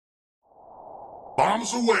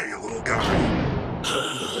Bombs away, little guy.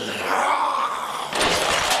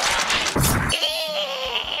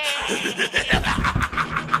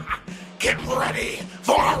 Get ready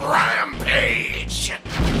for a rampage!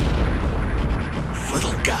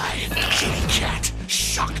 Little guy, kitty cat,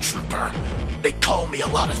 shock trooper. They call me a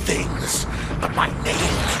lot of things, but my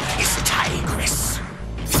name is Tigris.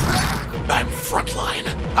 I'm frontline.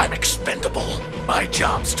 I'm expendable. My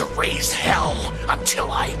job's to raise hell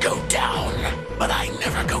until I go down. But I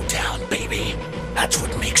never go down, baby. That's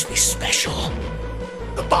what makes me special.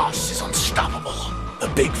 The boss is unstoppable.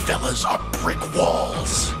 The big fellas are brick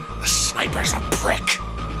walls. The sniper's a prick.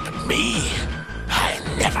 But me, I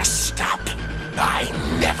never stop. I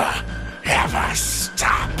never, ever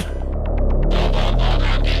stop.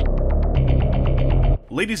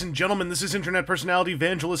 Ladies and gentlemen, this is internet personality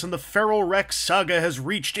Vangelus, and the Feralcon saga has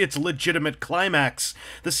reached its legitimate climax.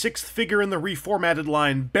 The sixth figure in the reformatted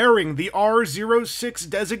line, bearing the R-06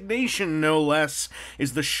 designation, no less,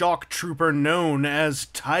 is the shock trooper known as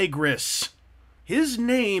Tigris. His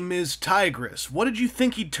name is Tigris. What did you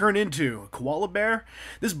think he'd turn into? A koala bear?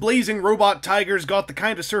 This blazing robot tiger's got the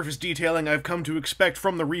kind of surface detailing I've come to expect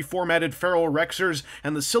from the reformatted Feralcons,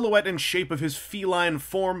 and the silhouette and shape of his feline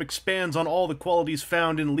form expands on all the qualities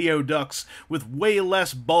found in Leo ducks, with way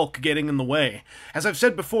less bulk getting in the way. As I've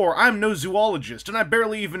said before, I'm no zoologist, and I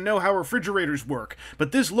barely even know how refrigerators work,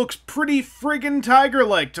 but this looks pretty friggin'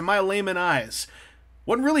 tiger-like to my layman eyes.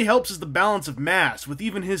 What really helps is the balance of mass, with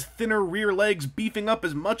even his thinner rear legs beefing up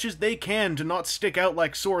as much as they can to not stick out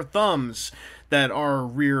like sore thumbs that are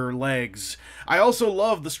rear legs. I also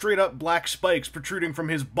love the straight-up black spikes protruding from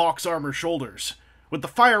his box armor shoulders. With the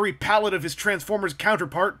fiery palette of his Transformers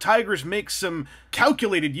counterpart, Tigris makes some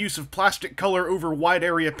calculated use of plastic color over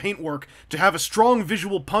wide-area paintwork to have a strong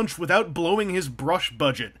visual punch without blowing his brush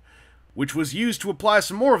budget, which was used to apply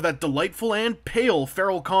some more of that delightful and pale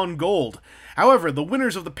Feralcon gold. However, the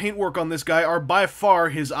winners of the paintwork on this guy are by far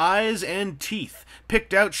his eyes and teeth,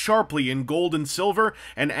 picked out sharply in gold and silver,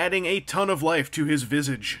 and adding a ton of life to his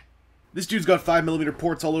visage. This dude's got 5mm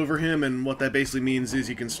ports all over him, and what that basically means is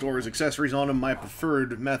he can store his accessories on him. My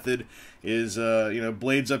preferred method is,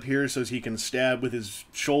 blades up here so he can stab with his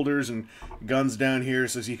shoulders, and guns down here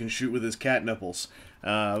so he can shoot with his cat nipples.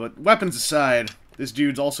 But weapons aside, this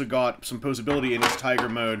dude's also got some posability in his tiger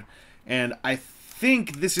mode, and I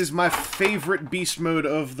think this is my favorite beast mode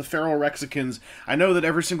of the Feralcons. I know that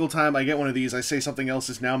every single time I get one of these, I say something else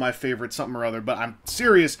is now my favorite something or other, but I'm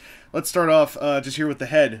serious. Let's start off just here with the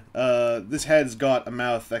head. This head's got a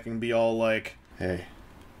mouth that can be all like, hey,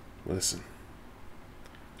 listen,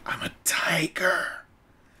 I'm a tiger.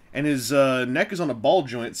 And his neck is on a ball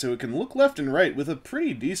joint, so it can look left and right with a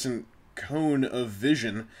pretty decent cone of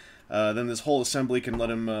vision. Then this whole assembly can let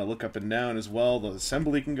him look up and down as well. The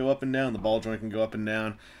assembly can go up and down, the ball joint can go up and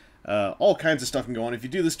down. All kinds of stuff can go on. If you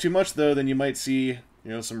do this too much, though, then you might see,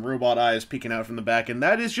 some robot eyes peeking out from the back, and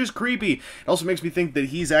that is just creepy. It also makes me think that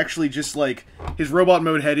he's actually just, like, his robot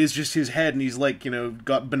mode head is just his head, and he's, like,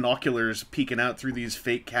 got binoculars peeking out through these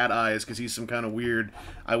fake cat eyes, because he's some kind of weird,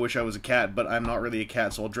 I wish I was a cat, but I'm not really a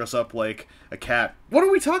cat, so I'll dress up like a cat. What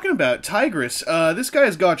are we talking about? Tigris. This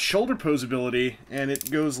guy's got shoulder posability, and it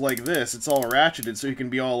goes like this. It's all ratcheted, so he can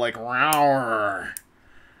be all like, rawr.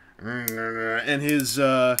 And his,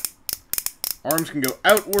 arms can go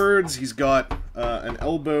outwards. He's got an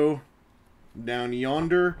elbow down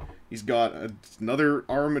yonder. He's got another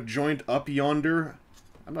arm joint up yonder.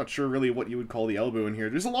 I'm not sure really what you would call the elbow in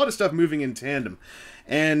here. There's a lot of stuff moving in tandem.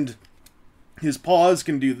 And his paws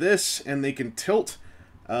can do this, and they can tilt.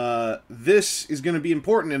 This is going to be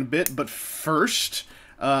important in a bit, but first,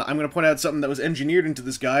 I'm going to point out something that was engineered into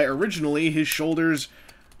this guy. Originally, his shoulders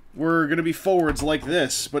were going to be forwards like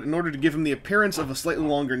this, but in order to give him the appearance of a slightly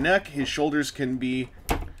longer neck, his shoulders can be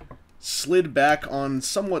slid back on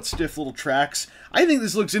somewhat stiff little tracks. I think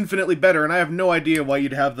this looks infinitely better, and I have no idea why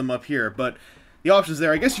you'd have them up here, but the option's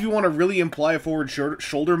there. I guess if you want to really imply a forward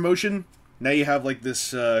shoulder motion, now you have like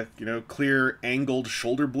this, clear angled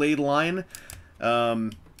shoulder blade line. So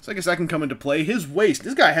I guess that can come into play. His waist,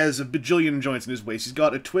 this guy has a bajillion joints in his waist. He's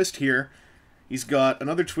got a twist here, he's got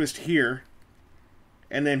another twist here,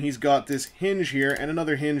 and then he's got this hinge here, and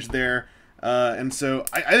another hinge there, and so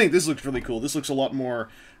I think this looks really cool. This looks a lot more,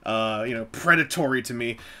 predatory to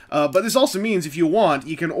me. But this also means, if you want,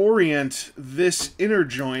 you can orient this inner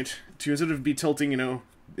joint to, instead of be tilting,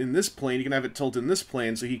 in this plane, you can have it tilt in this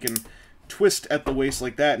plane, so he can twist at the waist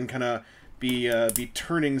like that and kind of be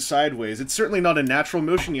turning sideways. It's certainly not a natural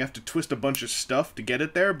motion. You have to twist a bunch of stuff to get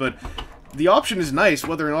it there, but the option is nice,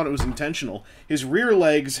 whether or not it was intentional. His rear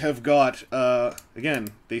legs have got,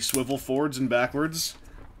 again, they swivel forwards and backwards,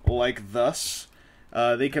 like thus.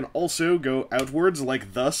 They can also go outwards,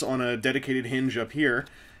 like thus, on a dedicated hinge up here.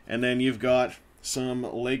 And then you've got some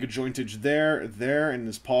leg jointage there, and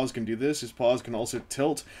his paws can do this. His paws can also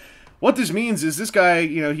tilt. What this means is this guy,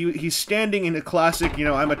 you know, he's standing in a classic, you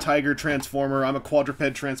know, I'm a tiger transformer, I'm a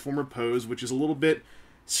quadruped transformer pose, which is a little bit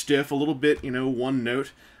stiff, a little bit, you know, one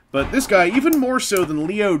note. But this guy, even more so than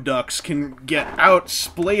Leo Ducks, can get out,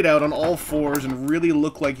 splayed out on all fours and really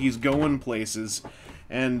look like he's going places.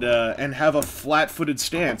 And have a flat-footed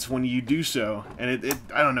stance when you do so. And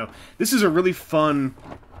I don't know, this is a really fun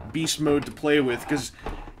beast mode to play with, because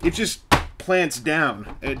it just plants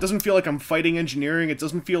down. It doesn't feel like I'm fighting engineering. It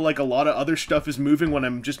doesn't feel like a lot of other stuff is moving when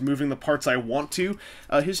I'm just moving the parts I want to.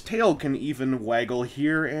 His tail can even waggle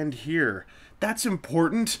here and here. That's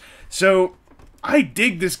important. So I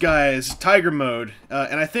dig this guy's tiger mode,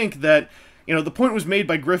 and I think that, you know, the point was made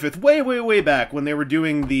by Griffith way back when they were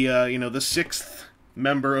doing the, you know, the 6th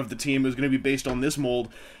member of the team was going to be based on this mold,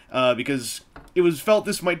 because it was felt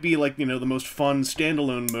this might be, like, you know, the most fun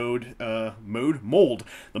standalone mold.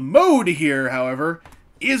 The mode here, however,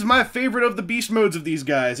 is my favorite of the beast modes of these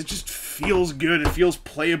guys. It just feels good, it feels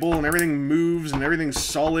playable, and everything moves, and everything's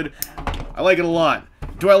solid. I like it a lot.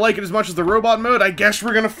 Do I like it as much as the robot mode? I guess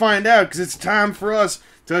we're gonna find out, because it's time for us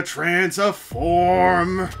to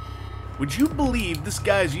transform. Would you believe this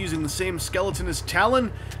guy's using the same skeleton as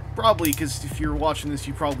Talon? Probably, because if you're watching this,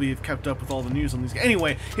 you probably have kept up with all the news on these guys.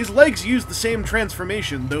 Anyway, his legs use the same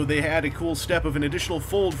transformation, though they had a cool step of an additional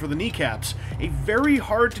fold for the kneecaps. A very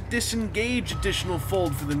hard to disengage additional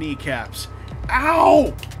fold for the kneecaps.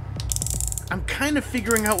 Ow! I'm kind of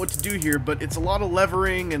figuring out what to do here, but it's a lot of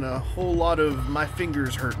levering and a whole lot of my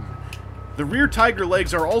fingers hurting. The rear tiger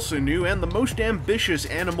legs are also new, and the most ambitious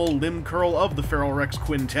animal limb curl of the Feral Rex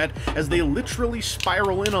quintet, as they literally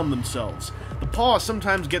spiral in on themselves. The paw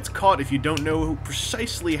sometimes gets caught if you don't know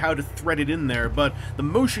precisely how to thread it in there, but the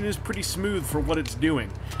motion is pretty smooth for what it's doing.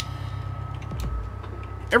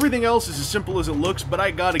 Everything else is as simple as it looks, but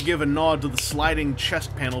I gotta give a nod to the sliding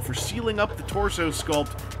chest panel for sealing up the torso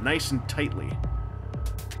sculpt nice and tightly.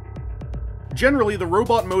 Generally, the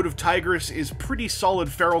robot mode of Tigris is pretty solid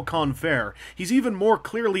Feralcon fare. He's even more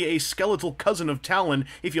clearly a skeletal cousin of Talon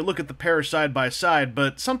if you look at the pair side by side,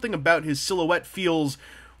 but something about his silhouette feels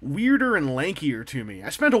weirder and lankier to me. I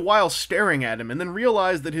spent a while staring at him and then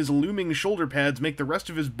realized that his looming shoulder pads make the rest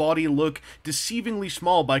of his body look deceivingly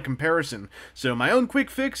small by comparison, so my own quick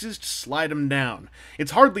fix is to slide him down.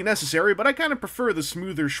 It's hardly necessary, but I kind of prefer the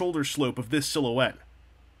smoother shoulder slope of this silhouette.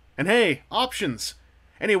 And hey, options!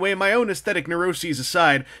 Anyway, my own aesthetic neuroses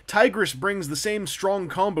aside, Tigris brings the same strong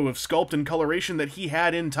combo of sculpt and coloration that he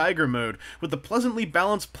had in Tiger mode, with the pleasantly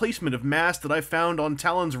balanced placement of mass that I found on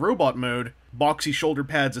Talon's robot mode, boxy shoulder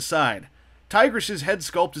pads aside. Tigris's head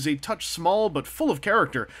sculpt is a touch small but full of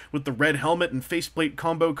character, with the red helmet and faceplate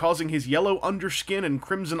combo causing his yellow underskin and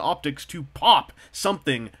crimson optics to pop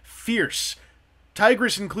something fierce.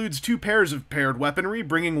 Tigris includes 2 pairs of paired weaponry,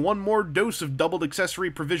 bringing one more dose of doubled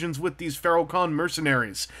accessory provisions with these Feralcon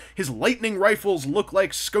mercenaries. His lightning rifles look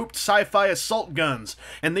like scoped sci-fi assault guns,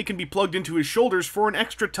 and they can be plugged into his shoulders for an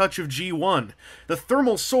extra touch of G1. The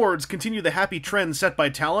thermal swords continue the happy trend set by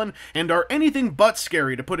Talon, and are anything but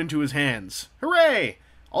scary to put into his hands. Hooray!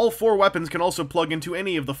 All 4 weapons can also plug into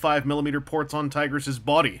any of the 5mm ports on Tigris's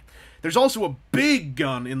body. There's also a big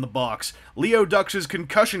gun in the box, Leo Dux's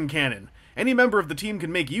concussion cannon. Any member of the team can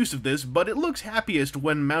make use of this, but it looks happiest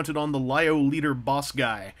when mounted on the Lio leader boss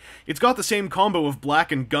guy. It's got the same combo of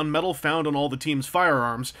black and gunmetal found on all the team's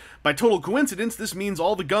firearms. By total coincidence, this means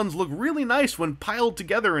all the guns look really nice when piled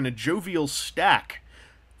together in a jovial stack.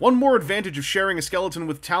 One more advantage of sharing a skeleton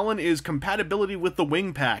with Talon is compatibility with the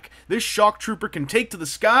wing pack. This shock trooper can take to the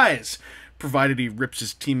skies, provided he rips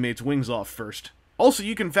his teammates' wings off first. Also,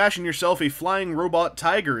 you can fashion yourself a flying robot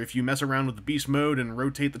tiger if you mess around with the beast mode and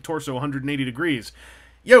rotate the torso 180 degrees.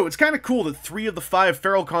 Yo, it's kinda cool that 3 of the 5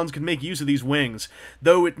 Feralcons can make use of these wings,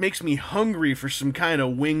 though it makes me hungry for some kind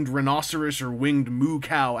of winged rhinoceros or winged moo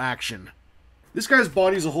cow action. This guy's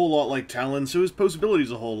body's a whole lot like Talon's, so his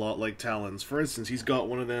posability's a whole lot like Talon's. For instance, he's got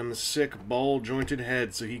one of them sick ball-jointed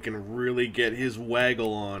heads so he can really get his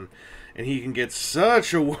waggle on. And he can get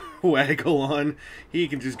such a waggle on, he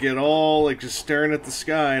can just get all, like, just staring at the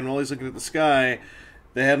sky, and while he's looking at the sky,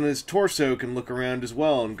 the head on his torso can look around as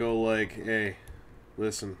well and go like, hey,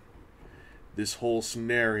 listen, this whole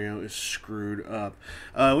scenario is screwed up.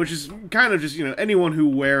 Which is kind of just, you know, anyone who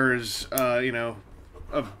wears, you know,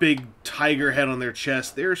 a big tiger head on their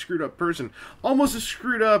chest, they're a screwed up person. Almost as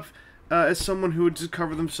screwed up as someone who would just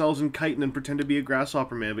cover themselves in chitin and pretend to be a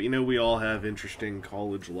grasshopper man. But you know, we all have interesting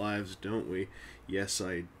college lives, don't we? Yes,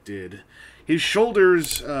 I did. His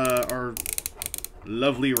shoulders are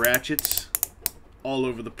Lovely ratchets all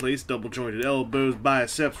over the place. Double-jointed elbows,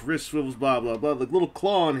 biceps, wrist swivels, blah, blah, blah. The little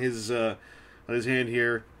claw on his hand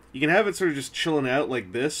here. You can have it sort of just chilling out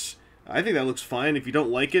like this. I think that looks fine. If you don't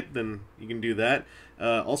like it, then you can do that.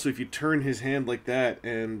 Also, if you turn his hand like that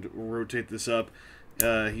and rotate this up,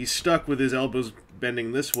 he's stuck with his elbows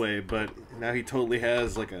bending this way, but now he totally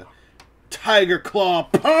has like a tiger claw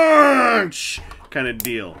punch kind of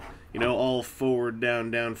deal. You know, all forward,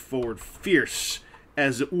 down, down, forward, fierce,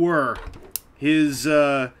 as it were. His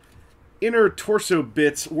inner torso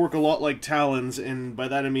bits work a lot like talons, and by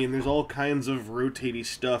that I mean there's all kinds of rotatey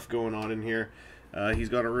stuff going on in here. He's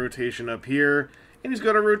got a rotation up here, and he's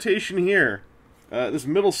got a rotation here. This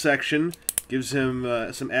middle section gives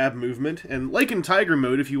him some ab movement, and like in Tiger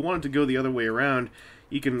mode, if you wanted to go the other way around,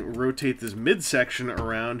 you can rotate this midsection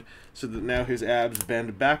around so that now his abs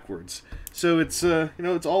bend backwards. So it's you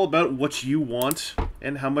know, it's all about what you want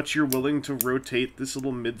and how much you're willing to rotate this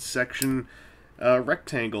little midsection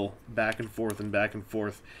rectangle back and forth and back and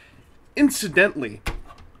forth. Incidentally,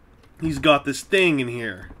 he's got this thing in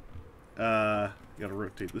here. Gotta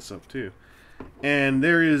rotate this up too. And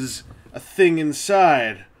there is a thing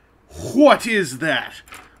inside. What is that?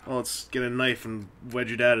 Well, let's get a knife and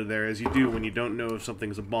wedge it out of there, as you do when you don't know if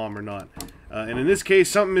something's a bomb or not. And in this case,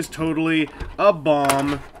 something is totally a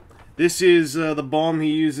bomb. This is the bomb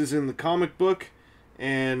he uses in the comic book,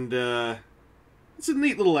 and it's a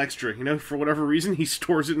neat little extra. You know, for whatever reason, he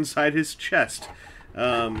stores it inside his chest. You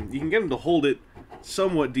can get him to hold it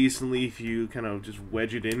somewhat decently if you kind of just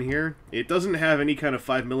wedge it in here. It doesn't have any kind of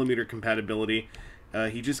 5mm compatibility.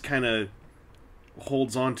 He just kind of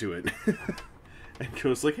holds onto it and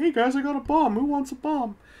goes like, "Hey guys, I got a bomb. Who wants a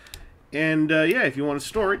bomb?" And yeah, if you want to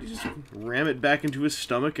store it, you just ram it back into his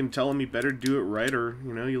stomach and tell him he better do it right, or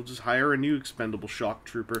you know, you'll just hire a new expendable shock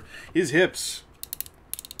trooper. His hips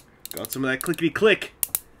got some of that clickety click,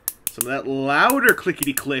 some of that louder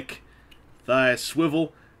clickety click. Thighs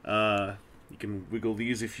swivel. You can wiggle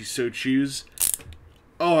these if you so choose.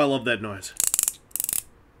 Oh, I love that noise.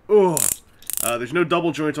 Oh, there's no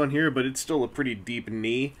double joint on here, but it's still a pretty deep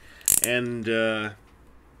knee. And,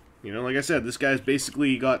 you know, like I said, this guy's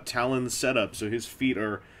basically got talons set up, so his feet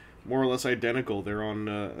are more or less identical. They're on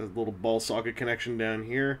a little ball socket connection down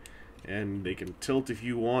here, and they can tilt if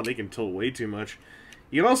you want. They can tilt way too much.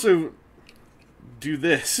 You can also do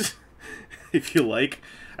this, if you like.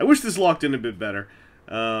 I wish this locked in a bit better.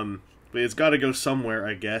 But it's got to go somewhere,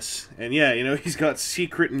 I guess. And yeah, you know, he's got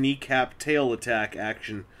secret kneecap tail attack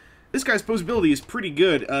action. This guy's posability is pretty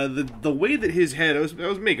good. The way that his head, I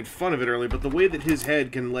was making fun of it earlier, but the way that his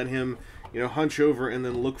head can let him, you know, hunch over and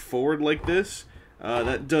then look forward like this,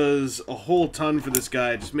 that does a whole ton for this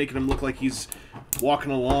guy, just making him look like he's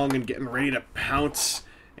walking along and getting ready to pounce.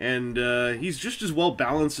 And he's just as well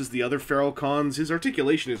balanced as the other Feralcons. His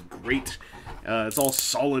articulation is great. It's all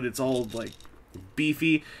solid, it's all, like,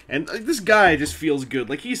 beefy, and this guy just feels good.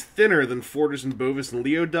 Like, he's thinner than Fortis and Bovis and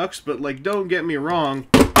Leoducks, but, like, don't get me wrong,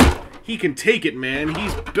 he can take it, man.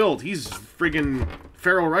 He's built. He's friggin'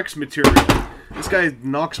 Feral Rex material. This guy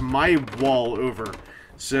knocks my wall over.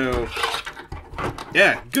 So,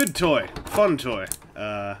 yeah, good toy. Fun toy.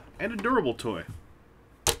 And a durable toy.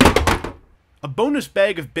 A bonus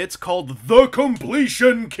bag of bits called the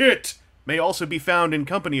Completion Kit may also be found in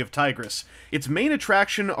company of Tigris. Its main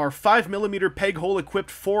attraction are 5mm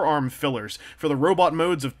peg-hole-equipped forearm fillers for the robot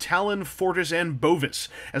modes of Talon, Fortis, and Bovis,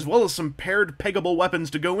 as well as some paired peggable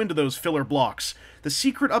weapons to go into those filler blocks. The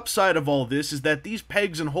secret upside of all this is that these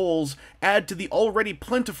pegs and holes add to the already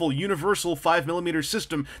plentiful universal 5mm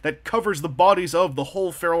system that covers the bodies of the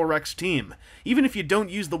whole Feral Rex team. Even if you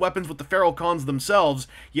don't use the weapons with the Feralcons themselves,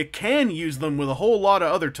 you can use them with a whole lot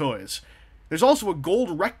of other toys. There's also a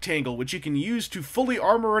gold rectangle which you can use to fully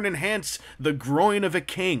armor and enhance the groin of a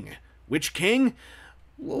king. Which king?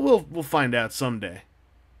 We'll find out someday.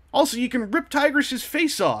 Also, you can rip Tigris'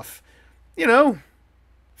 face off. You know,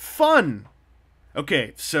 fun.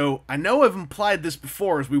 Okay, so I know I've implied this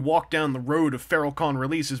before as we walk down the road of Feralcon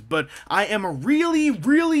releases, but I am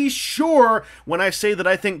really sure when I say that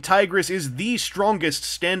I think Tigris is the strongest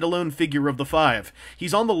standalone figure of the five.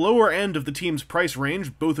 He's on the lower end of the team's price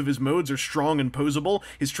range, both of his modes are strong and posable,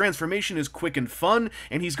 his transformation is quick and fun,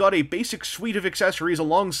 and he's got a basic suite of accessories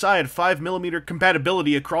alongside 5mm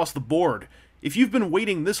compatibility across the board. If you've been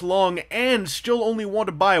waiting this long and still only want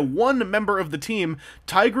to buy one member of the team,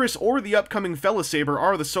 Tigris or the upcoming Felisaber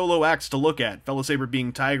are the solo acts to look at. Felisaber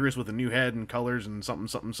being Tigris with a new head and colors and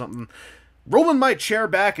something. Rolling my chair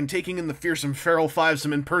back and taking in the fearsome Feral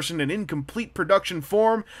Fivesome in person and in complete production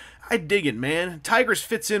form, I dig it, man. Tigris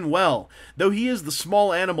fits in well, though he is the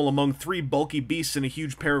small animal among three bulky beasts and a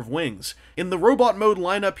huge pair of wings. In the robot mode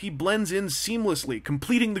lineup, he blends in seamlessly,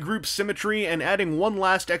 completing the group's symmetry and adding one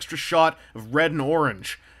last extra shot of red and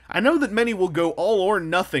orange. I know that many will go all or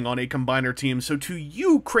nothing on a combiner team, so to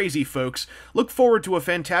you crazy folks, look forward to a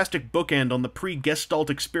fantastic bookend on the pre-Gestalt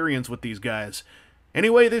experience with these guys.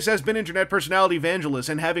 Anyway, this has been Internet Personality Vangelus,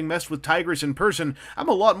 and having messed with Tigris in person, I'm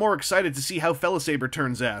a lot more excited to see how Felisaber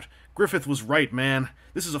turns out. Griffith was right, man.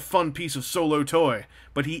 This is a fun piece of solo toy,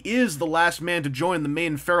 but he is the last man to join the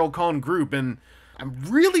main Feralcon group, and I'm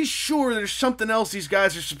really sure there's something else these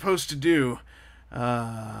guys are supposed to do.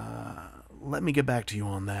 Let me get back to you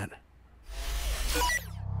on that.